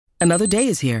Another day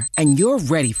is here, and you're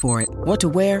ready for it. What to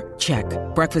wear? Check.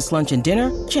 Breakfast, lunch, and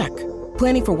dinner? Check.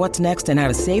 Planning for what's next and how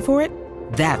to save for it?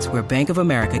 That's where Bank of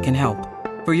America can help.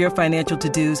 For your financial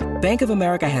to-dos, Bank of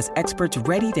America has experts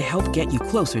ready to help get you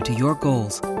closer to your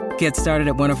goals. Get started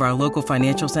at one of our local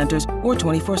financial centers or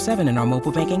 24/7 in our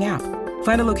mobile banking app.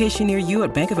 Find a location near you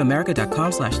at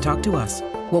bankofamerica.com/talktous.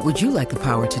 What would you like the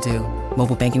power to do?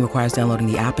 Mobile banking requires downloading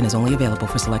the app and is only available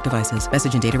for select devices.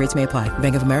 Message and data rates may apply.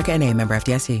 Bank of America N.A., member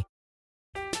FDIC.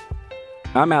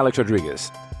 I'm Alex Rodriguez.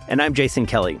 And I'm Jason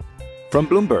Kelly. From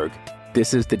Bloomberg,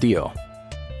 this is The Deal.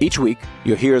 Each week,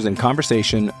 you'll hear us in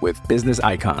conversation with business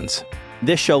icons.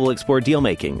 This show will explore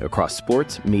deal-making across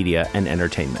sports, media, and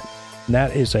entertainment.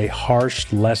 That is a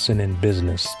harsh lesson in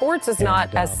business. Sports is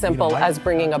not as simple as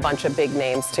bringing a bunch of big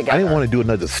names together. I didn't want to do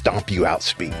another stomp you out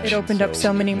speech. It opened up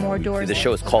so many more doors. The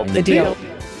show is called The Deal.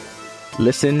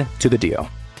 Listen to The Deal.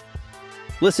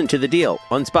 Listen to The Deal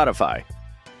on Spotify.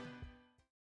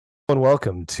 And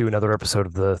welcome to another episode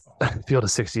of the Field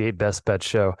of 68 Best Bet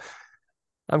Show.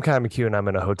 I'm Kyle McHugh, and I'm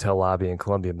in a hotel lobby in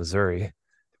Columbia, Missouri.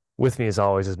 With me, as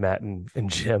always, is Matt and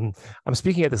Jim. I'm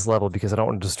speaking at this level because I don't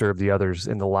want to disturb the others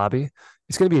in the lobby.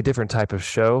 It's going to be a different type of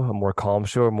show, a more calm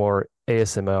show, a more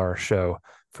ASMR show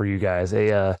for you guys.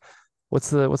 What's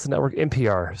the network?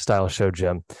 NPR style show,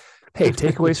 Jim. Hey,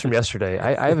 takeaways from yesterday.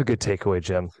 I have a good takeaway,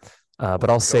 Jim, but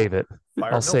I'll save it.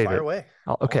 I'll save it. Away.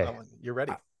 Okay. You're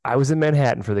ready. I was in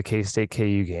Manhattan for the K-State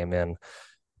KU game, and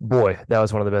boy, that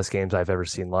was one of the best games I've ever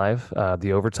seen live.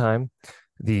 The overtime,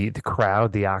 the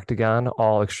crowd, the octagon,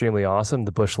 all extremely awesome.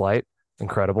 The Busch Light,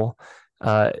 incredible,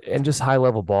 and just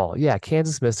high-level ball. Yeah,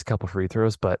 Kansas missed a couple free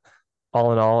throws, but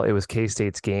all in all, it was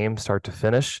K-State's game, start to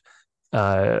finish.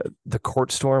 The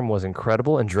court storm was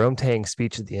incredible, and Jerome Tang's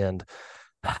speech at the end,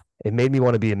 it made me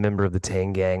want to be a member of the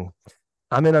Tang gang.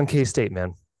 I'm in on K-State,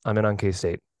 man. I'm in on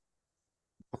K-State.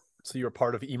 So you're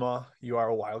part of EMAW. You are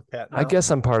a Wildcat now? I guess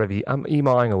I'm part of I'm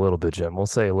EMAWing a little bit, Jim. We'll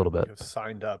say a little bit. You've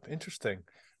signed up. Interesting.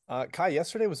 Kai,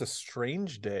 yesterday was a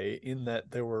strange day in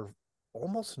that there were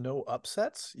almost no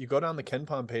upsets. You go down the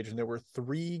KenPom page and there were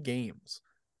 3 games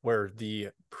where the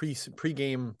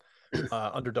pre-game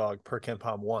underdog per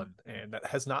KenPom won. And that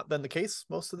has not been the case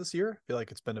most of this year. I feel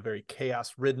like it's been a very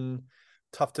chaos-ridden,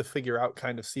 tough to figure out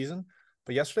kind of season.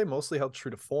 But yesterday mostly held true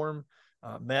to form.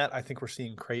 Matt, I think we're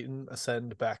seeing Creighton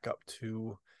ascend back up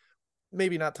to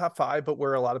maybe not top 5, but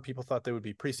where a lot of people thought they would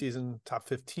be preseason, top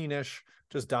 15-ish,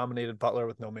 just dominated Butler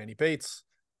with no Manny Bates.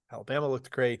 Alabama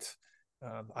looked great.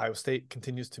 Iowa State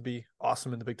continues to be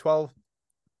awesome in the Big 12.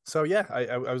 So yeah,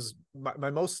 I was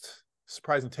my most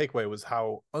surprising takeaway was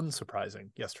how unsurprising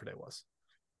yesterday was.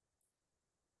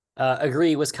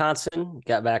 Agree. Wisconsin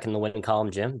got back in the winning column,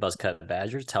 Jim. Buzzcut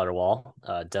Badgers, Tyler Wall.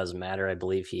 Doesn't matter. I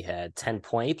believe he had 10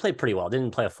 points. He played pretty well.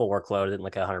 Didn't play a full workload. Didn't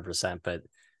look 100%, but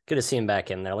good to see him back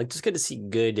in there. Like, just good to see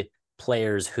good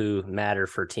players who matter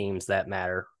for teams that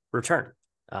matter return.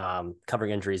 Covering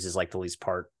injuries is like the least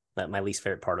part, my least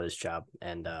favorite part of this job.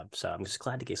 And so I'm just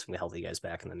glad to get some healthy guys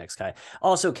back in the next guy.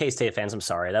 Also, K-State fans, I'm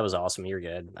sorry. That was awesome. You're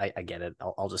good. I get it.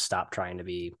 I'll just stop trying to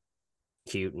be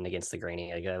cute and against the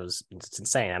grainy. It's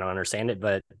insane. I don't understand it,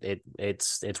 but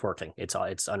it's working. It's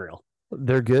unreal.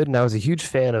 They're good, and I was a huge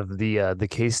fan of the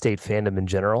K-State fandom in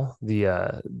general.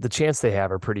 The chants they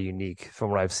have are pretty unique from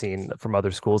what I've seen from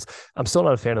other schools. I'm still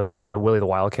not a fan of Willie the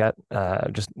Wildcat.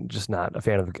 Just not a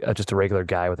fan of just a regular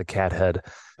guy with a cat head.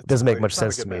 It doesn't make much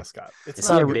sense to me. It's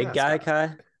not a big guy,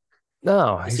 Kai.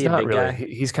 No, he's not really.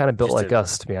 He's kind of built like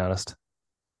us, to be honest.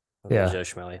 Yeah, Joe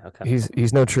Schmelly. Okay,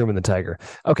 he's no Truman the Tiger.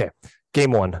 Okay,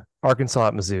 game 1, Arkansas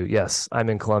at Mizzou. Yes, I'm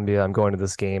in Columbia. I'm going to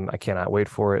this game. I cannot wait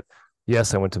for it.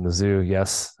 Yes, I went to Mizzou.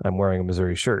 Yes, I'm wearing a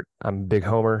Missouri shirt. I'm a big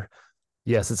homer.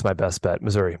 Yes, it's my best bet.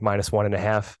 Missouri,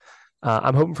 -1.5.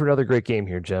 I'm hoping for another great game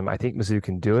here, Jim. I think Mizzou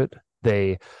can do it.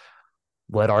 They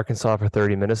led Arkansas for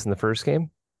 30 minutes in the first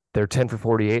game. They're 10 for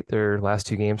 48 their last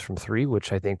 2 games from 3,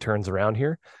 which I think turns around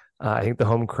here. I think the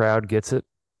home crowd gets it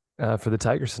for the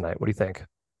Tigers tonight. What do you think?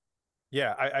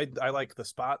 Yeah, I like the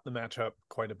spot, the matchup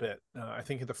quite a bit. I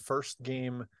think in the first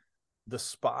game, the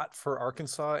spot for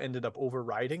Arkansas ended up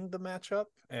overriding the matchup,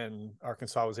 and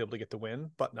Arkansas was able to get the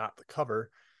win, but not the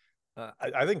cover.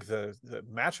 I think the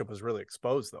matchup was really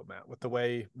exposed, though, Matt, with the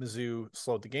way Mizzou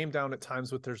slowed the game down at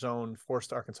times with their zone,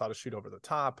 forced Arkansas to shoot over the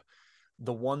top.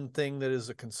 The one thing that is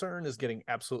a concern is getting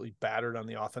absolutely battered on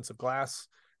the offensive glass.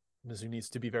 Mizzou needs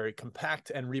to be very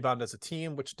compact and rebound as a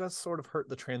team, which does sort of hurt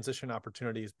the transition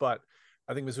opportunities, but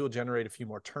I think Mizzou will generate a few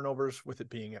more turnovers with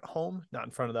it being at home, not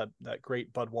in front of that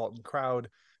great Bud Walton crowd.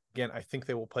 Again, I think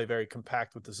they will play very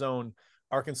compact with the zone.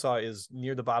 Arkansas is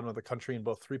near the bottom of the country in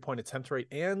both 3-point attempt rate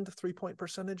and 3-point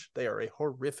percentage. They are a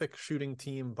horrific shooting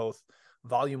team, both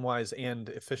volume-wise and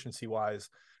efficiency-wise.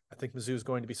 I think Mizzou is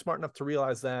going to be smart enough to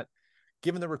realize that.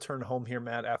 Given the return home here,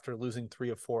 Matt, after losing 3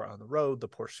 of 4 on the road, the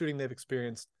poor shooting they've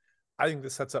experienced, I think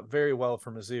this sets up very well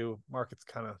for Mizzou. Market's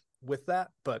kind of with that,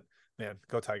 but man,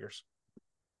 go Tigers.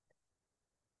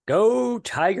 Go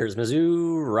Tigers,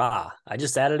 Mizzou rah. I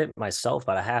just added it myself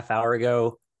about a half hour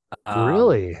ago.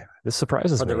 Really? This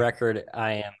surprises me. For the record,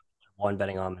 I am one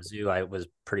betting on Mizzou. I was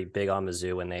pretty big on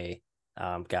Mizzou when they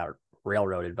got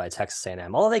railroaded by Texas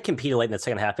A&M. Although they competed late in the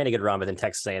second half, made a good run, but then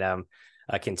Texas A&M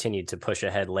continued to push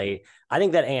ahead late. I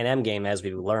think that A&M game, as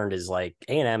we've learned, is like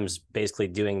A&M's basically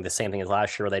doing the same thing as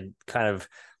last year, where they kind of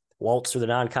waltz through the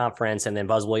non-conference, and then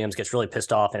Buzz Williams gets really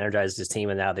pissed off and energizes his team,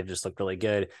 and now they've just looked really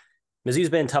good. Mizzou's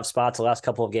been in tough spots the last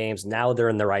couple of games. Now they're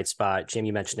in the right spot. Jim,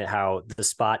 you mentioned it, how the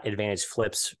spot advantage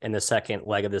flips in the second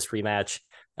leg of this rematch.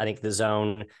 I think the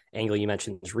zone angle you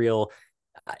mentioned is real.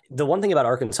 The one thing about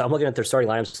Arkansas, I'm looking at their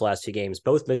starting lineups the last 2 games.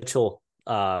 Both Mitchell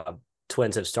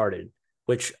twins have started,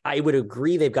 which I would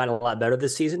agree they've gotten a lot better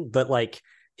this season, but like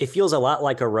it feels a lot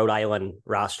like a Rhode Island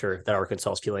roster that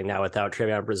Arkansas is feeling now without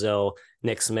Trevion Brazil,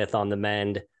 Nick Smith on the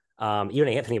mend. Even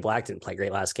Anthony Black didn't play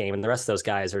great last game, and the rest of those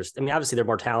guys are, I mean, obviously they're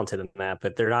more talented than that,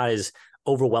 but they're not as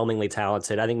overwhelmingly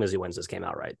talented. I think Mizzou wins this game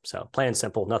outright. So plain and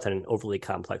simple, nothing overly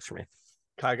complex for me.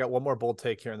 I got one more bold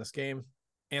take here in this game.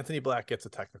 Anthony Black gets a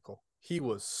technical. He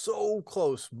was so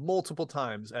close multiple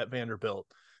times at Vanderbilt,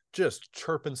 just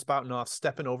chirping, spouting off,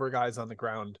 stepping over guys on the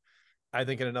ground. I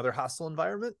think in another hostile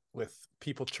environment with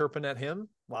people chirping at him,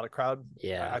 a lot of crowd.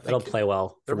 Yeah, I think it'll play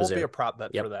well. There won't be a prop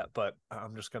bet for that, but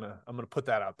I'm gonna put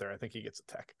that out there. I think he gets a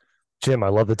tech. Jim, I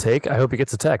love the take. I hope he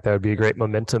gets a tech. That would be a great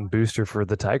momentum booster for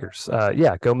the Tigers.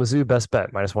 Yeah, go Mizzou, best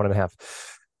bet, -1.5.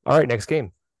 All right, next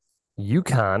game.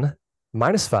 UConn,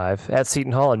 -5 at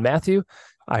Seton Hall. And Matthew,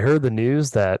 I heard the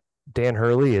news that Dan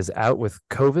Hurley is out with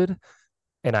COVID,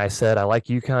 and I said I like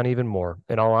UConn even more.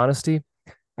 In all honesty,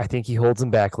 I think he holds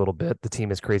him back a little bit. The team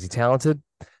is crazy talented.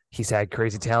 He's had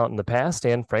crazy talent in the past,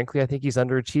 and frankly, I think he's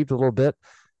underachieved a little bit.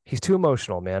 He's too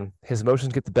emotional, man. His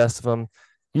emotions get the best of him.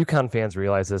 UConn fans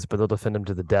realize this, but they'll defend him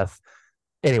to the death.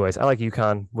 Anyways, I like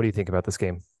UConn. What do you think about this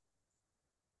game?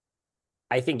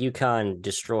 I think UConn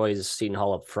destroys Seton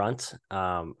Hall up front.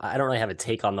 I don't really have a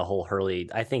take on the whole Hurley.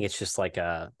 I think it's just like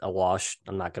a wash.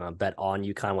 I'm not going to bet on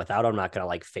UConn without him. I'm not going to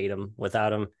like fade him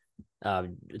without him.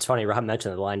 It's funny, Rob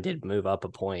mentioned the line did move up a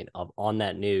point on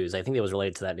that news. I think it was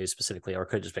related to that news specifically, or it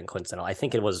could have just been coincidental. I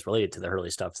think it was related to the Hurley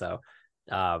stuff, though.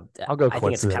 I'll go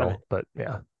coincidental, but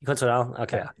yeah. Coincidental?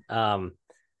 Okay. Yeah.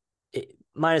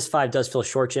 -5 does feel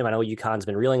short, Jim. I know UConn's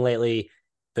been reeling lately,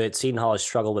 but Seton Hall has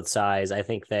struggled with size. I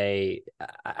think I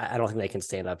don't think they can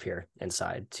stand up here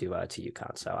inside to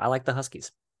UConn. So I like the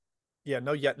Huskies. Yeah,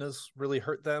 no Yetna's really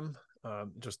hurt them.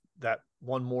 Just that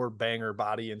one more banger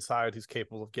body inside who's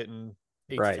capable of getting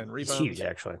 8 to 10 rebounds. He's huge,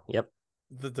 actually. Yep.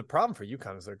 The problem for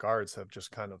UConn is their guards have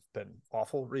just kind of been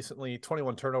awful recently.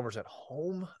 21 turnovers at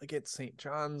home against St.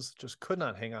 John's, just could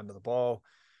not hang on to the ball.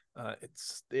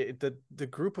 The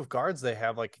group of guards they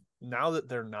have, like now that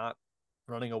they're not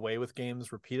running away with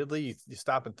games repeatedly, you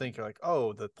stop and think, you're like,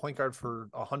 oh, the point guard for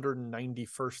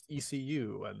 191st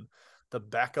ECU and the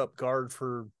backup guard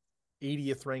for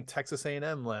 80th ranked Texas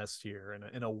A&M last year,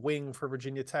 and a wing for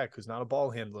Virginia Tech who's not a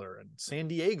ball handler, and San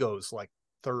Diego's like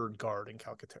 3rd guard in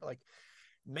Calcaterra. Like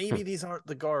maybe these aren't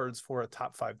the guards for a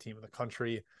top 5 team in the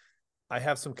country. I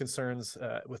have some concerns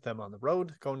with them on the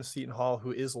road going to Seton Hall,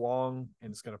 who is long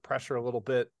and is going to pressure a little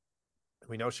bit.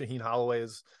 We know Shaheen Holloway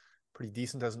is pretty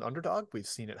decent as an underdog. We've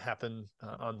seen it happen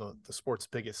on the sport's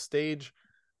biggest stage.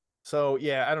 So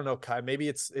yeah, I don't know, Kai. Maybe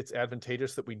it's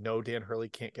advantageous that we know Dan Hurley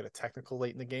can't get a technical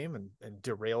late in the game and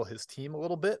derail his team a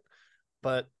little bit.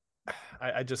 But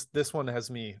I just, this one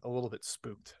has me a little bit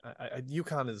spooked.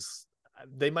 UConn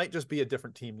they might just be a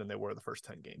different team than they were the first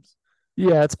 10 games.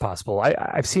 Yeah, it's possible.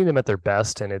 I've seen them at their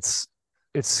best, and it's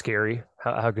scary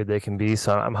how good they can be.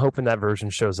 So I'm hoping that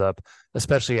version shows up,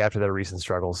 especially after their recent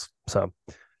struggles. So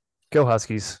go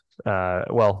Huskies.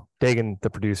 Well, Dagan, the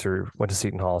producer, went to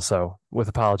Seton Hall. So with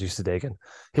apologies to Dagan,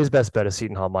 his best bet is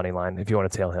Seton Hall money line if you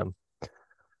want to tail him.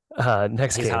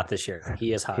 Next game. He's hot this year.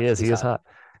 He is hot. He is hot.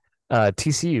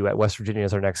 TCU at West Virginia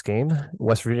is our next game.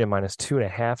 West Virginia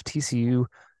 -2.5. TCU,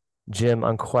 Jim,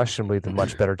 unquestionably the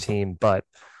much better team, but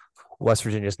West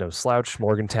Virginia is no slouch.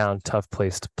 Morgantown, tough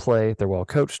place to play. They're well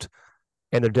coached,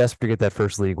 and they're desperate to get that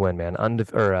first league win, man.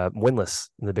 Winless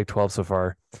in the Big 12 so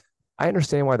far. I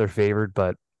understand why they're favored,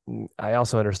 but I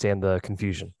also understand the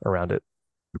confusion around it.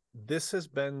 This has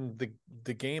been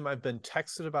the game I've been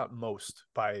texted about most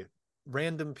by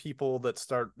random people that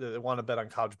want to bet on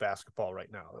college basketball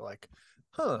right now. They're like,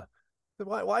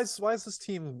 Why is this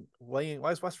team laying?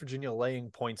 Why is West Virginia laying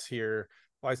points here?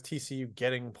 Why is TCU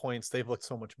getting points? They've looked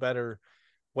so much better.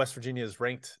 West Virginia is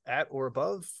ranked at or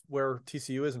above where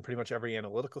TCU is in pretty much every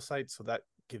analytical site, so that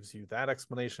gives you that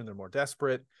explanation. They're more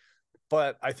desperate.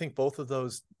 But I think both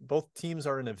teams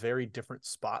are in a very different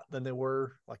spot than they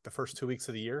were like the first 2 weeks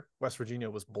of the year. West Virginia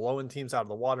was blowing teams out of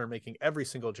the water, making every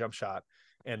single jump shot,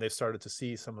 and they've started to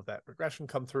see some of that regression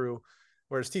come through.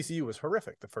 Whereas TCU was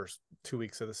horrific the first 2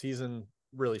 weeks of the season,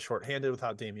 really shorthanded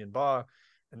without Damian Baugh,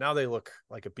 and now they look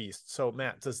like a beast. So,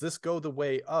 Matt, does this go the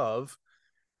way of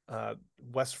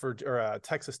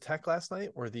Texas Tech last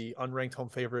night, where the unranked home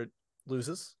favorite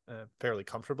loses fairly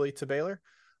comfortably to Baylor?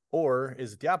 Or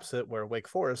is it the opposite, where Wake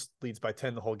Forest leads by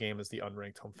 10 the whole game as the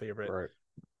unranked home favorite? Right.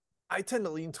 I tend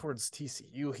to lean towards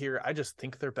TCU here. I just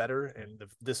think they're better, and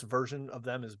this version of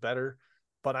them is better.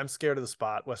 But I'm scared of the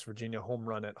spot. West Virginia home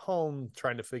run at home,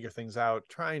 trying to figure things out,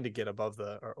 trying to get above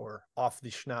or off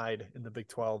the schneid in the Big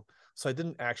 12. So I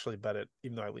didn't actually bet it,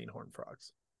 even though I lean Horned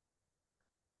Frogs.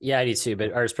 Yeah, I do too,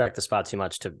 but I respect the spot too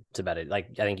much to bet it.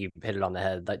 Like, I think you hit it on the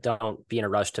head. Like, don't be in a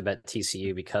rush to bet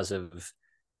TCU because of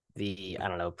the, I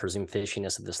don't know, presumed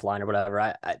fishiness of this line or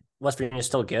whatever. West Virginia's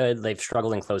still good. They've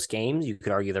struggled in close games. You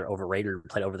could argue they're overrated or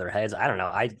played over their heads. I don't know.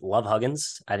 I love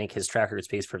Huggins. I think his track record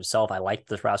speaks for himself. I like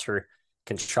this roster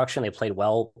construction. They played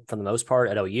well for the most part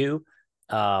at OU.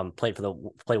 Played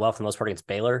well for the most part against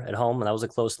Baylor at home, and that was a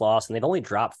close loss. And they've only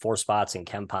dropped 4 spots in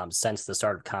KenPom since the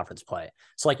start of conference play.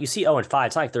 So like you see 0-5,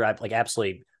 it's not like they're like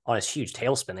absolutely on a huge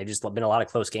tailspin. They've just been a lot of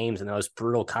close games in the most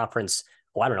brutal conference,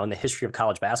 I don't know, in the history of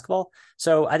college basketball.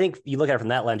 So I think you look at it from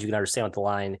that lens, you can understand what the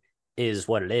line is,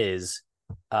 what it is.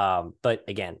 But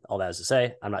again, all that is to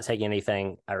say, I'm not taking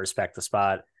anything. I respect the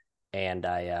spot, and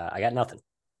I got nothing.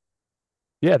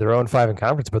 Yeah, they're 0-5 in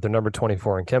conference, but they're number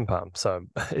 24 in KenPom. So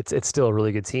it's still a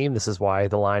really good team. This is why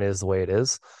the line is the way it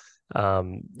is.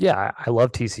 Yeah, I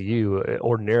love TCU.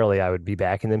 Ordinarily, I would be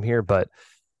backing them here, but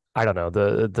I don't know.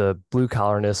 The blue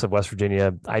collarness of West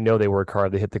Virginia, I know they work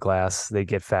hard. They hit the glass. They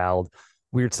get fouled.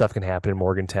 Weird stuff can happen in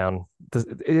Morgantown.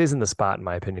 It isn't the spot, in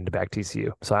my opinion, to back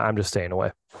TCU. So I'm just staying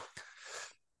away.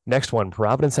 Next one,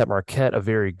 Providence at Marquette, a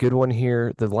very good one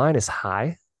here. The line is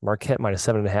high. Marquette minus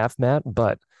 7.5, Matt,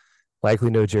 but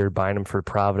likely no Jared Bynum for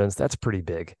Providence. That's pretty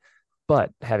big. But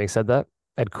having said that,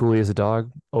 Ed Cooley is a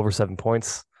dog, over 7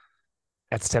 points.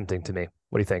 That's tempting to me.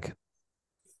 What do you think?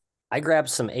 I grabbed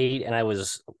some 8, and I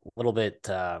was a little bit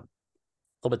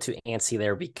too antsy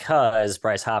there because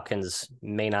Bryce Hopkins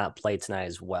may not play tonight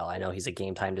as well. I know he's a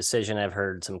game time decision. I've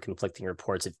heard some conflicting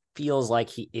reports. It feels like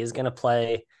he is going to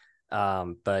play.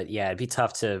 But yeah, it'd be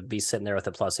tough to be sitting there with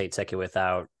a +8 ticket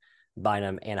without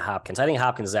Bynum and Hopkins. I think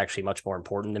Hopkins is actually much more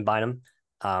important than Bynum,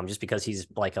 just because he's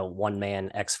like a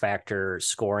one-man X factor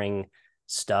scoring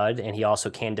stud. And he also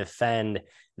can defend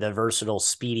the versatile,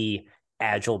 speedy,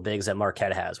 agile bigs that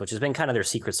Marquette has, which has been kind of their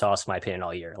secret sauce, in my opinion,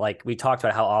 all year. Like, we talked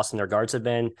about how awesome their guards have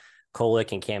been,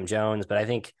 Kolick and Cam Jones, but I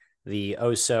think the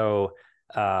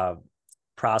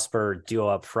Prosper duo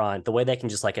up front, the way they can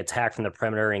just like attack from the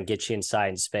perimeter and get you inside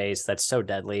in space, that's so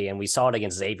deadly. And we saw it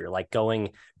against Xavier, like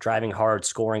driving hard,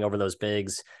 scoring over those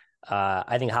bigs.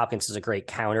 I think Hopkins is a great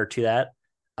counter to that.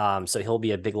 So he'll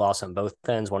be a big loss on both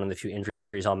ends. One of the few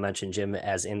injuries I'll mention Jim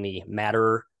as in the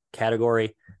matter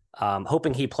category.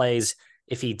 Hoping he plays.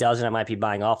 If he doesn't, I might be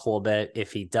buying off a little bit.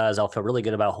 If he does, I'll feel really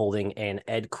good about holding an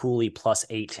Ed Cooley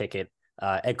 +8 ticket.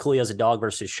 Ed Cooley as a dog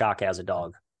versus Shaka as a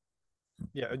dog.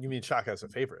 Yeah, you mean Shaka as a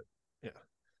favorite? Yeah.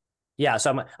 Yeah,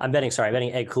 so I'm betting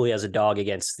Ed Cooley as a dog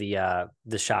against the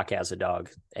Shaka as a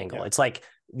dog angle. Yeah. It's like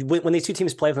when these two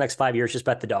teams play for the next 5 years, just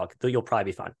bet the dog. You'll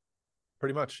probably be fine.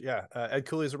 Pretty much, yeah. Ed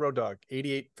Cooley is a road dog,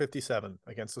 88.57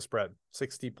 against the spread,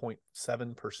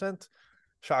 60.7%.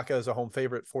 Shaka is a home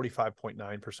favorite,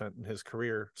 45.9% in his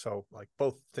career. So like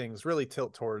both things really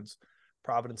tilt towards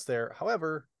Providence there.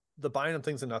 However, the Bynum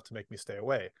thing's enough to make me stay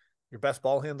away. Your best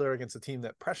ball handler against a team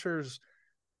that pressures,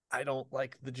 I don't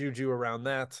like the juju around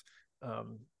that.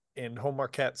 And home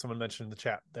Marquette, someone mentioned in the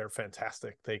chat, they're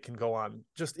fantastic. They can go on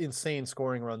just insane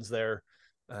scoring runs there.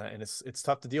 And it's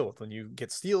tough to deal with when you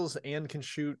get steals and can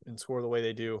shoot and score the way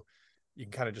they do. You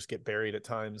can kind of just get buried at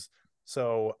times.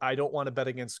 So I don't want to bet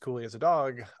against Cooley as a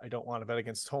dog. I don't want to bet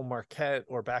against home Marquette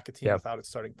or back a team without its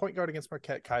starting point guard against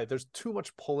Marquette. Kai, there's too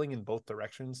much pulling in both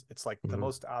directions. It's like the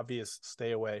most obvious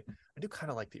stay away. I do kind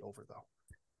of like the over though.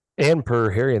 And per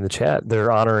Harry in the chat,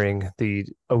 they're honoring the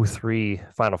 03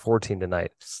 Final Four team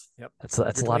tonight. Yep. That's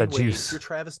a lot of juice. Your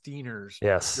Travis Deaners.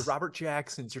 Yes. Your Robert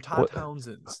Jacksons, your Todd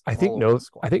Townsends. I think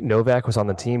Novak was on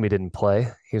the team. He didn't play.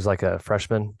 He was like a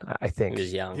freshman, I think. He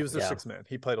was young. He was the sixth man.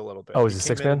 He played a little bit. Oh, was he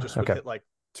sixth man? Okay. Would hit like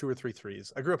 2 or 3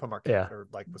 threes. I grew up a Marquette or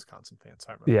like Wisconsin fan, so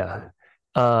I remember.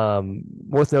 Yeah.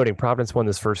 Worth noting, Providence won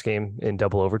this first game in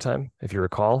double overtime, if you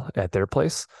recall, at their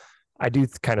place. I do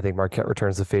kind of think Marquette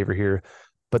returns the favor here,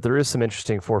 but there is some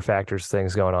interesting 4 factors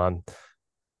things going on.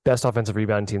 Best offensive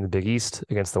rebounding team in the Big East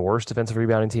against the worst defensive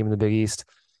rebounding team in the Big East.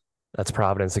 That's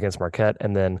Providence against Marquette.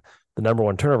 And then the number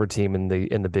 1 turnover team in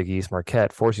the Big East,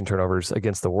 Marquette, forcing turnovers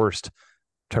against the worst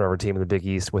turnover team in the Big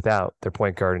East without their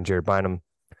point guard and Jared Bynum.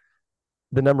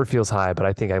 The number feels high, but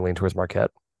I think I lean towards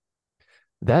Marquette.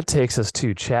 That takes us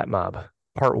to Chat Mob,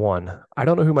 part 1. I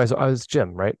don't know who I was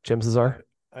Jim, right? Jim Cesar?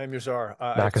 I'm your czar.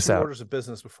 I have 2 orders of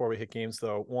business before we hit games,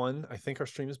 though. 1, I think our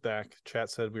stream is back. Chat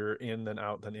said we were in, then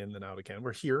out, then in, then out again.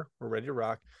 We're here. We're ready to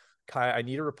rock. Kai, I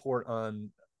need a report on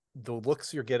the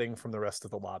looks you're getting from the rest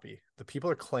of the lobby. The people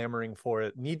are clamoring for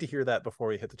it. Need to hear that before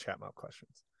we hit the Chat Mob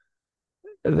questions.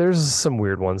 There's some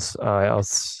weird ones. I'll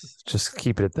just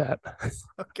keep it at that.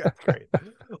 Okay, great.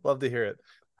 Love to hear it.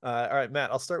 All right,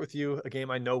 Matt, I'll start with you. A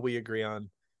game I know we agree on.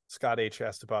 Scott H.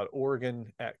 asked about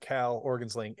Oregon at Cal.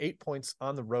 Oregon's laying 8 points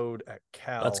on the road at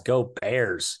Cal. Let's go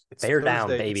Bears. Bear down,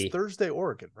 baby. It's Thursday,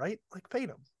 Oregon, right? Like, fade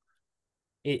them.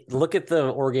 Look at the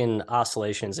Oregon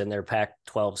oscillations in their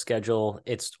Pac-12 schedule.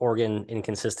 It's Oregon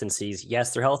inconsistencies.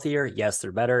 Yes, they're healthier. Yes,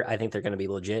 they're better. I think they're going to be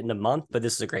legit in a month, but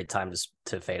this is a great time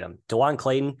to fade them. DeJuan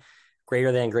Clayton,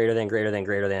 greater than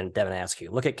Devin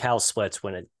Askew. Look at Cal's splits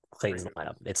when Clayton's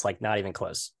lineup. It's like not even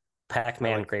close.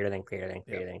 Pac-Man, greater than.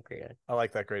 I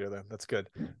like that greater than. That's good.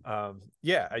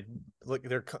 I look.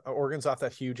 Oregon's off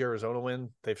that huge Arizona win.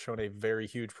 They've shown a very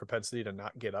huge propensity to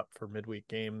not get up for midweek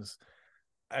games.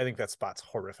 I think that spot's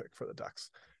horrific for the Ducks.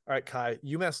 All right, Kai,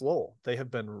 UMass Lowell. They have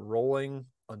been rolling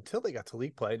until they got to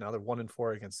league play. Now they're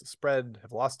 1-4 against the spread.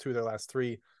 Have lost 2 of their last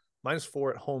 3.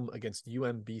 -4 at home against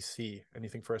UMBC.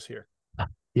 Anything for us here?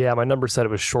 Yeah, my number said it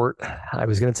was short. I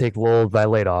was going to take Lowell, but I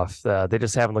laid off. They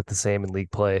just haven't looked the same in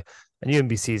league play. And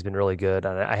UMBC has been really good.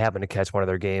 And I happened to catch one of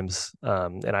their games,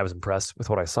 and I was impressed with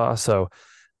what I saw. So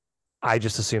I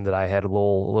just assumed that I had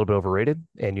Lowell a little bit overrated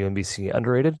and UMBC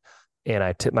underrated. And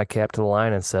I tipped my cap to the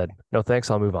line and said, no,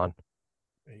 thanks. I'll move on.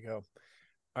 There you go. All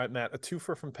right, Matt, a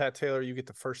twofer from Pat Taylor. You get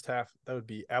the first half. That would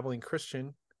be Abilene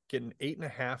Christian getting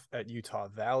 8.5 at Utah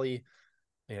Valley.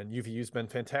 And UVU's been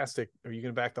fantastic. Are you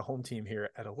going to back the home team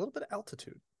here at a little bit of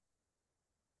altitude?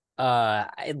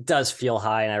 It does feel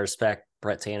high, and I respect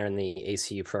Brett Tanner and the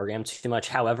ACU program too much.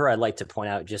 However, I'd like to point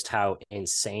out just how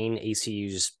insane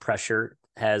ACU's pressure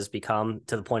has become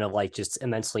to the point of like just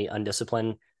immensely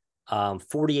undisciplined.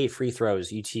 48 free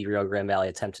throws UT Rio Grande Valley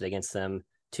attempted against them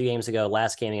 2 games ago.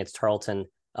 Last game against Tarleton,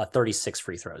 36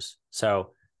 free throws.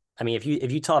 So, I mean, if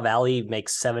Utah Valley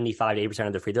makes 75 to 80%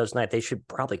 of their free throws tonight, they should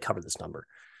probably cover this number.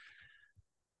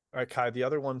 All right, Kai, the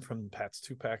other one from Pat's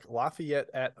 2-pack, Lafayette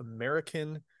at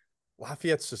American.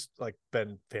 Lafayette's just like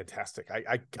been fantastic.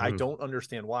 I don't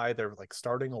understand why they're like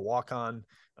starting a walk-on.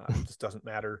 It just doesn't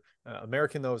matter.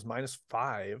 American, though, is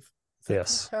 -5.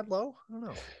 Yes. Tad low? I don't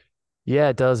know. Yeah,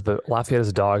 it does. But Lafayette as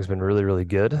a dog has been really, really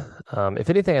good. If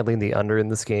anything, I'd lean the under in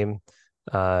this game.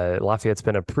 Lafayette's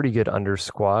been a pretty good under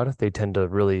squad. They tend to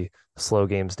really slow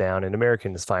games down, and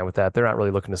American is fine with that. They're not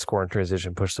really looking to score in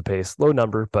transition, push the pace. Low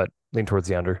number, but lean towards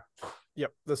the under.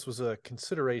 Yep, this was a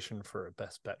consideration for a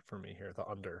best bet for me here, the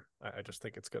under. I just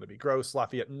think it's going to be gross.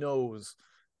 Lafayette knows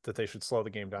that they should slow the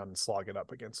game down and slog it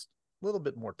up against a little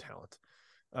bit more talent.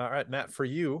 All right, Matt, for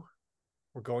you,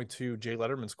 we're going to Jay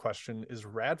Letterman's question. Is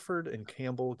Radford and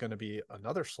Campbell going to be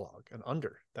another slog, an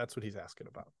under? That's what he's asking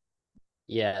about.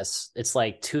 Yes, it's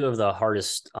like 2 of the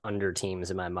hardest under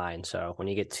teams in my mind. So when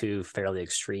you get 2 fairly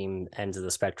extreme ends of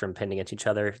the spectrum pinned against each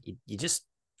other,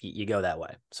 you go that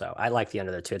way. So I like the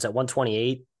under there too. It's at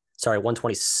 128. Sorry,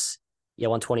 120. Yeah,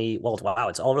 120. Well, wow,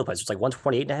 it's all over the place. It's like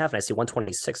 128.5, and I see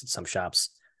 126 at some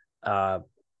shops. But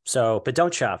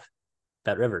don't shop.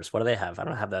 Bet Rivers. What do they have? I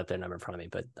don't have that number in front of me,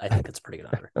 but I think it's a pretty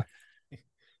good under.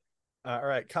 All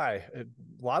right, Kai, a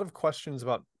lot of questions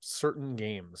about certain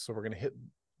games. So we're going to hit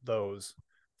those.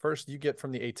 First, you get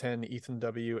from the A10, Ethan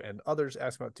W. and others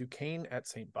ask about Duquesne at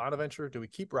St. Bonaventure. Do we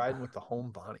keep riding with the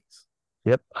home Bonnies?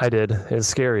 Yep, I did. It's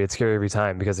scary. It's scary every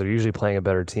time because they're usually playing a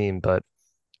better team, but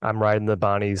I'm riding the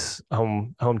Bonnies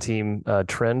home team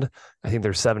trend. I think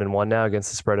they're 7-1 now against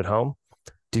the spread at home.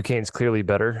 Duquesne's clearly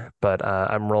better, but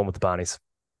I'm rolling with the Bonnies.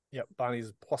 Yep,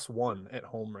 Bonnies +1 at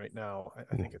home right now.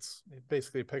 I think it's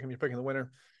basically you're picking the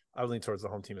winner. I would lean towards the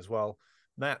home team as well.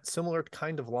 Matt, similar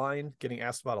kind of line, getting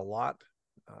asked about a lot.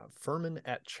 Furman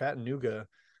at Chattanooga.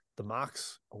 The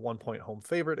Mocs, a 1-point home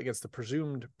favorite against the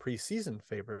presumed preseason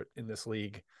favorite in this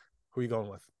league. Who are you going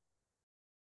with?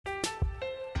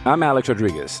 I'm Alex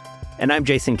Rodriguez. And I'm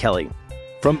Jason Kelly.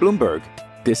 From Bloomberg,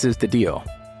 this is The Deal.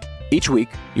 Each week,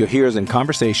 you'll hear us in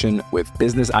conversation with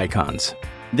business icons.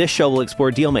 This show will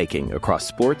explore deal-making across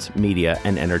sports, media,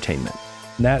 and entertainment.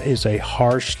 And that is a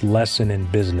harsh lesson in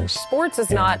business. Sports is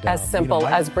not as simple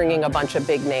as bringing a bunch of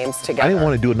big names together. I didn't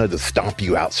want to do another stomp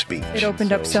you out speech. It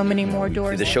opened up so many more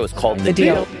doors. The show is called The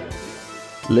Deal.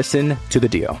 Listen to the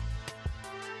deal.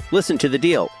 Listen to The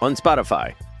Deal on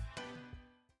Spotify.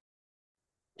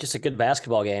 Just a good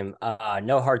basketball game.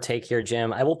 No hard take here,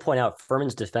 Jim. I will point out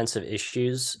Furman's defensive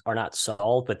issues are not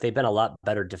solved, but they've been a lot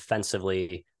better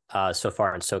defensively so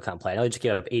far in SoCon play. I know they just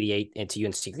gave up 88 into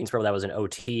UNC Greensboro. That was an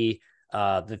OT.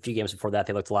 The few games before that,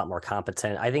 they looked a lot more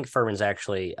competent. I think Furman's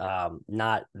actually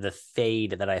not the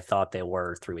fade that I thought they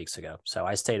were 3 weeks ago. So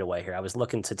I stayed away here. I was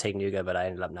looking to take Nuga, but I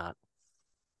ended up not.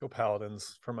 Go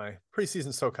Paladins for my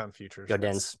preseason SoCon futures. Go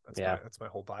Dens. That's my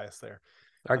whole bias there.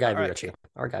 Our guy, right. Richie.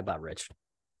 Our guy, Bob Rich.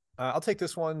 I'll take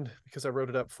this one because I wrote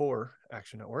it up for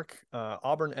Action Network.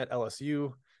 Auburn at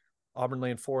LSU. Auburn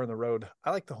laying 4 on the road. I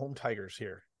like the home Tigers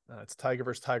here. It's Tiger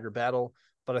versus Tiger battle,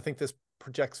 but I think this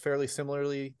projects fairly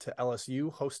similarly to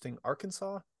LSU hosting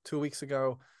Arkansas 2 weeks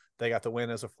ago. They got the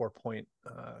win as a 4-point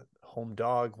home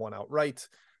dog, won outright.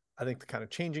 I think the kind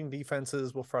of changing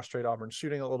defenses will frustrate Auburn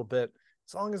shooting a little bit.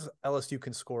 As long as LSU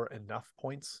can score enough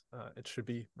points, it should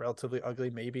be relatively ugly.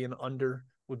 Maybe an under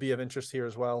would be of interest here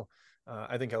as well.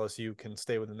 I think LSU can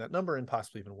stay within that number and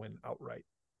possibly even win outright.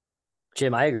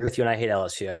 Jim, I agree with you, and I hate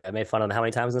LSU. I made fun of them how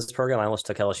many times in this program. I almost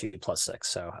took LSU +6.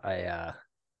 So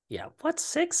what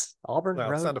 6? Auburn? Well,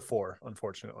 road? it's down to 4,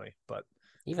 unfortunately, but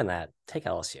even that, take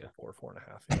LSU. 4.5.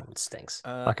 Yeah. It stinks.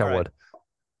 Like I would.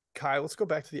 Kai, let's go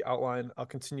back to the outline. I'll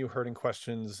continue herding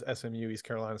questions. SMU, East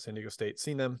Carolina, San Diego State.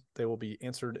 Seen them. They will be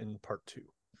answered in part 2.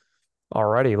 All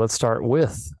righty, let's start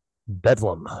with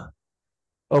Bedlam.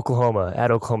 Oklahoma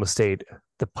at Oklahoma State.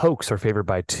 The Pokes are favored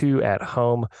by 2 at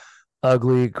home.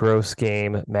 Ugly, gross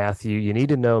game. Matthew, you need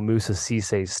to know Musa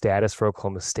Cisse's status for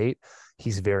Oklahoma State.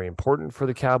 He's very important for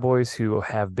the Cowboys, who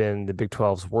have been the Big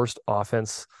 12's worst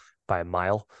offense by a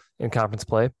mile in conference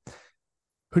play.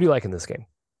 Who do you like in this game?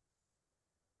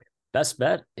 Best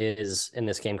bet is in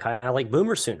this game, kind of like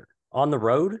Boomer Sooner on the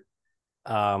road.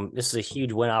 This is a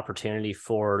huge win opportunity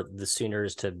for the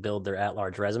Sooners to build their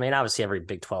at-large resume. And obviously every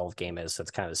Big 12 game is, so it's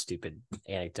kind of a stupid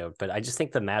anecdote, but I just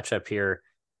think the matchup here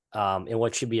in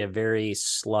what should be a very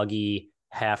sluggy,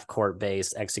 half-court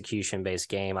based, execution-based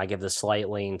game, I give the slight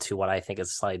lean to what I think is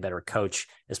a slightly better coach,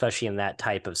 especially in that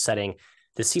type of setting.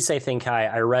 The Cisse thing, Kai,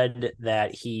 I read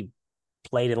that he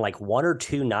played in like 1 or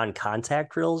 2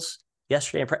 non-contact drills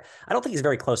yesterday. I don't think he's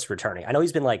very close to returning. I know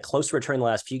he's been like close to returning the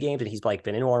last few games, and he's like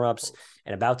been in warmups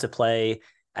and about to play.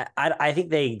 I think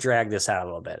they drag this out a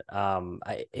little bit.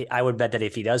 I would bet that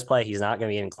if he does play, he's not going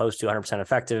to be even close to 100%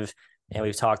 effective. And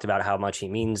we've talked about how much he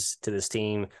means to this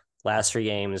team. Last 3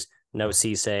 games, no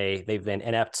Cisse. They've been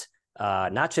inept,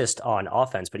 not just on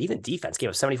offense, but even defense. Gave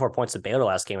up 74 points to Baylor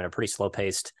last game in a pretty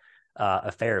slow-paced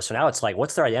affair. So now it's like,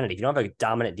 what's their identity? If you don't have a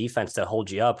dominant defense to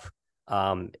hold you up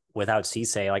without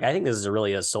Cisse, like I think this is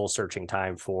really a soul-searching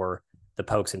time for the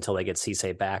Pokes until they get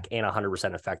Cisse back and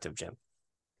 100% effective, Jim.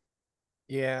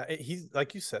 Yeah, he's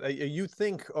like you said, you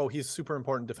think, oh, he's super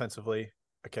important defensively.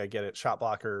 Okay, I get it. Shot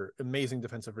blocker, amazing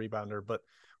defensive rebounder, but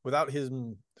without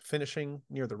him finishing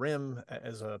near the rim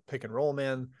as a pick and roll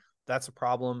man, that's a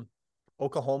problem.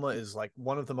 Oklahoma is like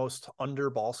one of the most under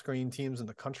ball screen teams in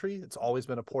the country. It's always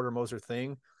been a Porter Moser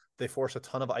thing. They force a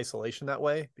ton of isolation that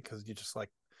way because you just like,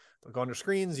 they'll go under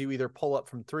screens. You either pull up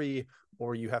from 3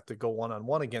 or you have to go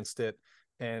one-on-one against it.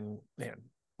 And man,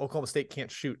 Oklahoma State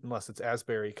can't shoot unless it's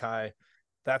Asbury, Kai.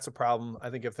 That's a problem. I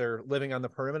think if they're living on the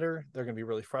perimeter, they're going to be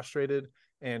really frustrated.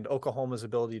 And Oklahoma's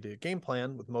ability to game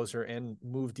plan with Moser and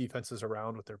move defenses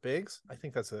around with their bigs, I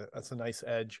think that's a nice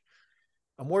edge.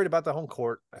 I'm worried about the home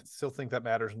court. I still think that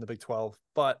matters in the Big 12,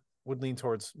 but would lean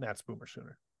towards Matt's Boomer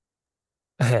Sooner.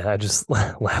 I just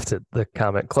laughed at the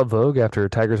comment. Club Vogue after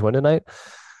Tigers win tonight.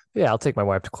 Yeah, I'll take my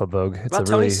wife to Club Vogue. It's a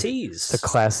really it's a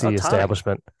classy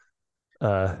establishment.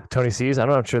 Tony C's. I'm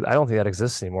not sure. I don't think that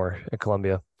exists anymore at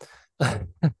Columbia. Is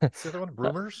the other one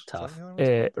Rumors? Tough.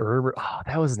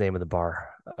 That was the name of the bar.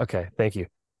 Okay, thank you.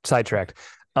 Sidetracked.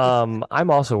 I'm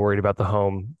also worried about the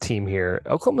home team here.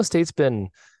 Oklahoma State's been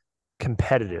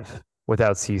competitive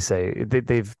without Cisse.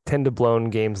 They've tended to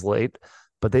blown games late,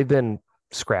 but they've been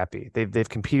scrappy. They've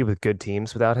competed with good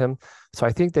teams without him. So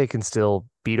I think they can still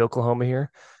beat Oklahoma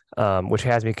here, which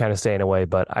has me kind of staying away.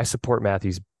 But I support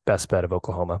Matthew's best bet of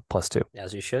Oklahoma +2.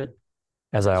 As you should.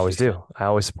 As I always do. I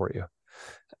always support you.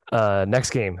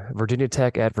 Next game, Virginia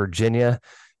Tech at Virginia.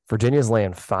 Virginia's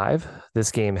laying 5. This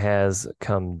game has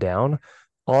come down.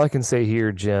 All I can say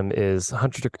here, Jim, is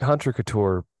Hunter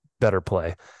Couture better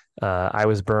play. I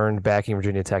was burned backing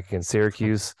Virginia Tech against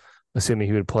Syracuse, assuming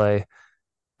he would play.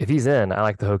 If he's in, I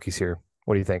like the Hokies here.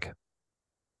 What do you think?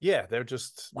 Yeah, they're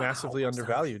just massively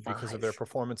undervalued because of their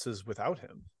performances without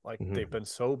him. Like they've been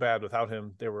so bad without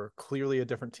him. They were clearly a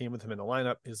different team with him in the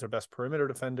lineup. He's their best perimeter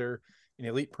defender, an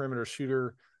elite perimeter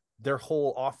shooter. Their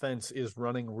whole offense is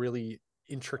running really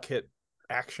intricate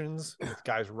actions with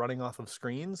guys running off of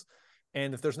screens.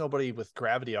 And if there's nobody with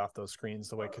gravity off those screens,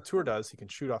 the way Couture does, he can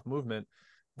shoot off movement.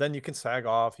 Then you can sag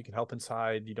off. You can help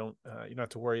inside. You don't have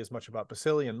to worry as much about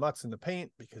Basili and Mutz in the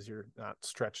paint because you're not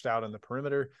stretched out on the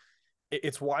perimeter.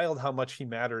 It's wild how much he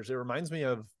matters. It reminds me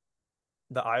of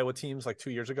the Iowa teams like 2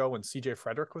 years ago when CJ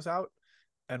Frederick was out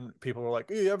and people were like,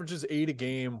 he averages 8 a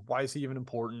game. Why is he even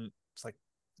important? It's like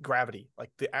gravity, like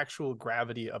the actual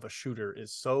gravity of a shooter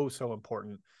is so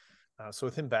important. So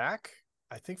with him back,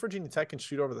 I think Virginia Tech can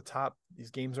shoot over the top.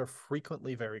 These games are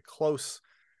frequently very close.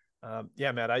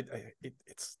 Yeah, Matt,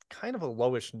 it's kind of a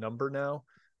lowish number now,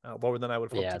 lower than I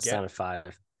would hope to get. Yeah, it's down to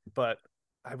 5. But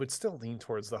I would still lean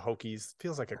towards the Hokies.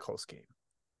 Feels like a close game.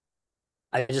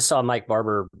 I just saw Mike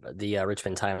Barber, the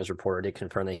Richmond Times reporter, did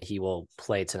confirm that he will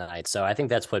play tonight. So I think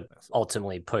that's what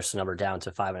ultimately pushed the number down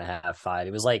to 5.5, 5.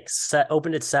 It was like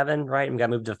opened at 7, right? And got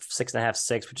moved to 6.5,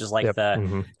 6, which is like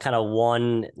the kind of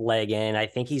one leg in. I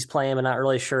think he's playing, but not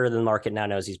really sure. The market now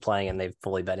knows he's playing and they've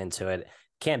fully bet into it.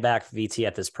 Can't back VT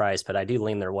at this price, but I do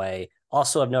lean their way.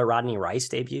 Also, of note, Rodney Rice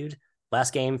debuted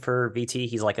last game for VT.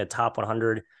 He's like a top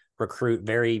 100 recruit,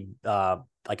 very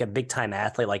like a big time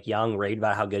athlete, like young, raved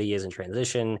about how good he is in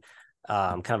transition.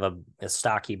 Kind of a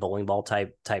stocky bowling ball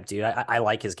type dude. I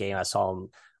like his game. I saw him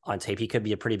on tape. He could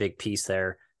be a pretty big piece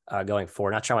there going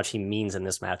forward. Not sure how much he means in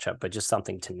this matchup, but just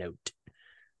something to note.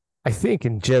 I think,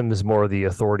 and Jim is more the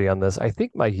authority on this, I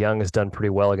think Mike Young has done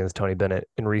pretty well against Tony Bennett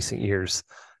in recent years.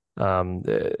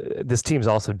 This team's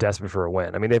also desperate for a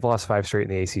win. I mean, they've lost 5 straight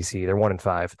in the ACC. They're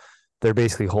 1-5. They're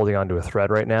basically holding on to a thread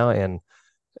right now. And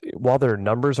while their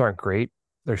numbers aren't great,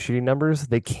 their shooting numbers,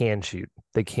 they can shoot.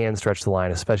 They can stretch the line,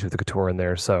 especially with the Couture in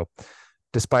there. So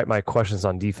despite my questions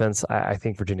on defense, I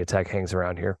think Virginia Tech hangs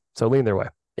around here. So lean their way.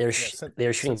 They're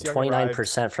shooting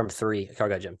 29% from 3. Okay,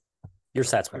 go, Jim. Your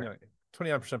stats,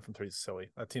 29% from 3 is silly.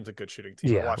 That team's a good shooting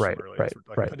team. Yeah, right.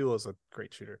 Padula's a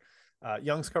great shooter.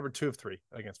 Young's covered 2 of 3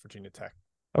 against Virginia Tech.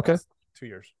 Okay. 2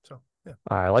 years. So, yeah.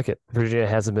 I like it. Virginia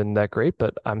hasn't been that great,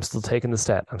 but I'm still taking the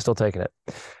stat. I'm still taking it.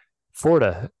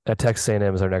 Florida at Texas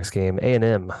A&M is our next game.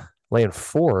 A&M laying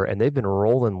 4, and they've been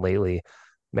rolling lately.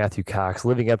 Matthew Cox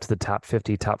living up to the top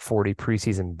 50, top 40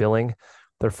 preseason billing.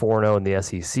 They're 4-0 in the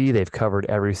SEC. They've covered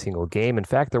every single game. In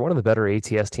fact, they're one of the better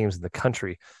ATS teams in the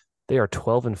country. They are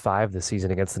 12-5 this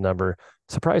season against the number.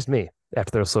 Surprised me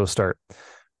after their slow start.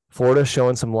 Florida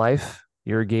showing some life.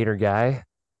 You're a Gator guy.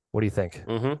 What do you think?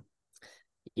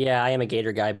 Yeah, I am a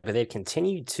Gator guy, but they've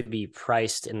continued to be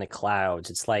priced in the clouds.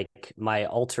 It's like my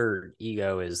alter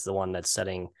ego is the one that's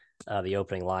setting the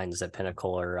opening lines at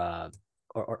Pinnacle or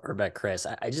Bet Chris.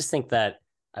 I just think that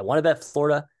I want to bet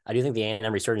Florida. I do think the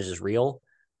A&M resurgence is real,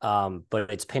 but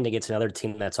it's pinned against another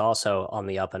team that's also on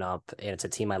the up and up, and it's a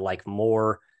team I like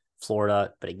more,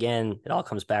 Florida. But again, it all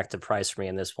comes back to price for me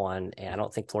in this one, and I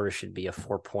don't think Florida should be a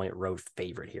 4-point road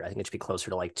favorite here. I think it should be closer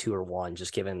to like 2 or 1,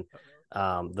 just given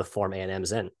the form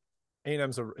A&M's in.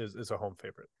 A&M's is a home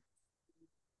favorite.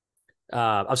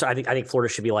 I'm sorry. I think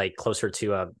Florida should be like closer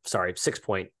to a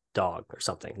 6-point dog or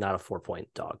something, not a 4-point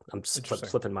dog. I'm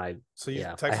flipping my. So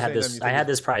I had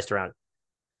this priced around.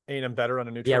 A&M better on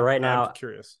a neutral. Yeah, right now I'm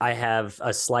curious. I have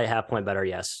a slight half-point better.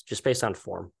 Yes, just based on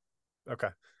form. Okay.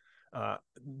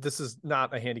 This is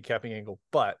not a handicapping angle,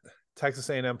 but Texas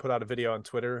A&M put out a video on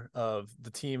Twitter of the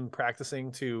team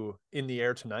practicing to "In the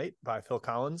Air Tonight" by Phil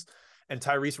Collins. And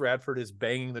Tyrese Radford is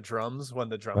banging the drums when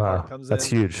the drum part comes in. That's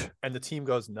huge. And the team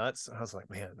goes nuts. And I was like,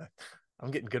 man,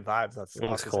 I'm getting good vibes. That's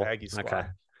cool. Aggie squad. Okay.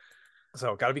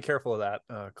 So got to be careful of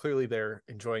that. Clearly, they're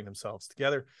enjoying themselves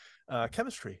together.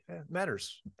 Chemistry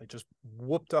matters. They just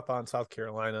whooped up on South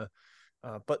Carolina.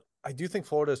 But I do think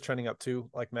Florida is trending up too.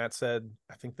 Like Matt said,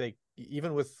 I think they,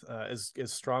 even with as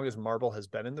strong as Marble has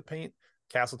been in the paint,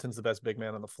 Castleton's the best big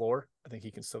man on the floor. I think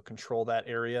he can still control that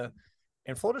area.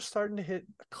 And Florida's starting to hit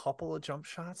a couple of jump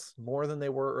shots more than they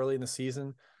were early in the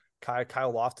season.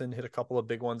 Kyle Lofton hit a couple of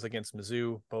big ones against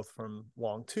Mizzou, both from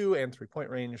long 2 and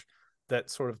 3-point range, that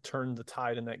sort of turned the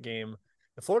tide in that game.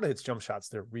 If Florida hits jump shots,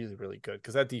 they're really, really good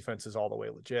because that defense is all the way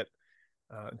legit.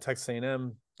 And Texas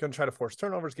A&M going to try to force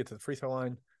turnovers, get to the free throw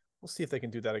line. We'll see if they can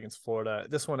do that against Florida.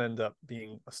 This one ended up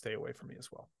being a stay away for me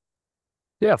as well.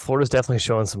 Yeah, Florida's definitely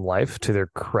showing some life to their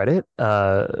credit.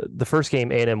 The first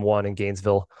game A&M won in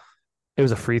Gainesville. It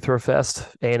was a free throw fest.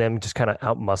 A&M just kind of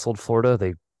outmuscled Florida.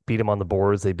 They beat them on the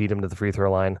boards. They beat them to the free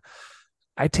throw line.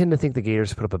 I tend to think the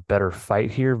Gators put up a better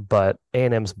fight here, but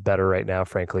A&M's better right now,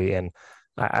 frankly, and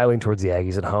I lean towards the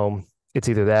Aggies at home. It's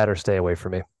either that or stay away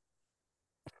from me.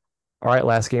 All right,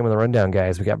 last game on the rundown,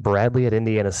 guys. We got Bradley at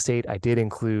Indiana State. I did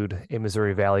include a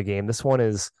Missouri Valley game. This one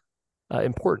is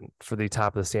important for the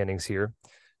top of the standings here.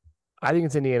 I think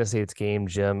it's Indiana State's game,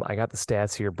 Jim. I got the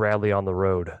stats here. Bradley on the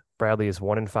road. Bradley is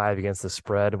 1-5 against the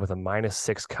spread with a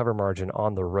 -6 cover margin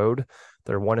on the road.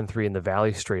 They're 1-3 in the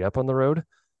Valley straight up on the road.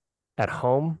 At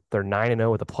home, they're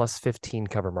 9-0 with a +15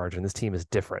 cover margin. This team is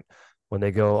different when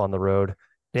they go on the road.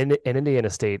 In Indiana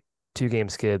State, 2-game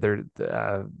skid.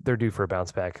 They're due for a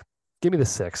bounce back. Give me the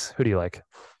 6. Who do you like?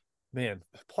 Man,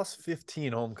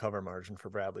 +15 home cover margin for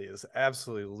Bradley is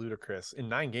absolutely ludicrous in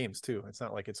 9 games too. It's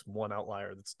not like it's one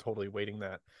outlier that's totally weighting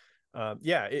that.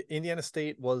 Indiana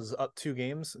State was up 2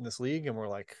 games in this league, and we're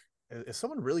like, is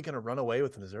someone really going to run away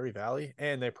with the Missouri Valley?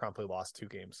 And they promptly lost 2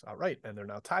 games outright, and they're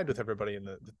now tied with everybody in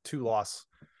the two-loss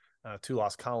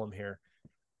column here.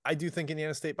 I do think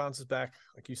Indiana State bounces back.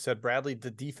 Like you said, Bradley, the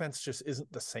defense just